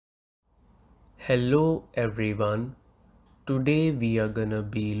Hello everyone. Today we are gonna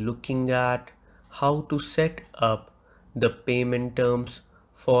be looking at how to set up the payment terms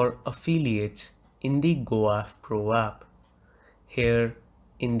for affiliates in the GoAffPro app. Here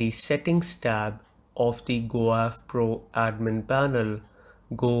in the settings tab of the GoAffPro admin panel,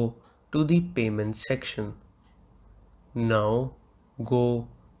 go to the payment section. Now go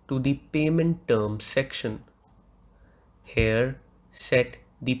to the payment terms section. Here set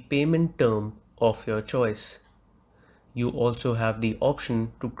the payment term of your choice. You also have the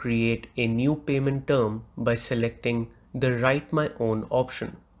option to create a new payment term by selecting the Write My Own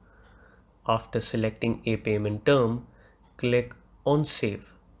option. After selecting a payment term, click on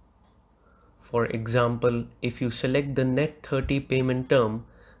Save. For example, if you select the Net 30 payment term,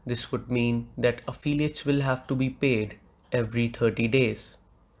 this would mean that affiliates will have to be paid every 30 days.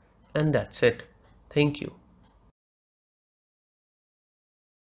 And that's it. Thank you.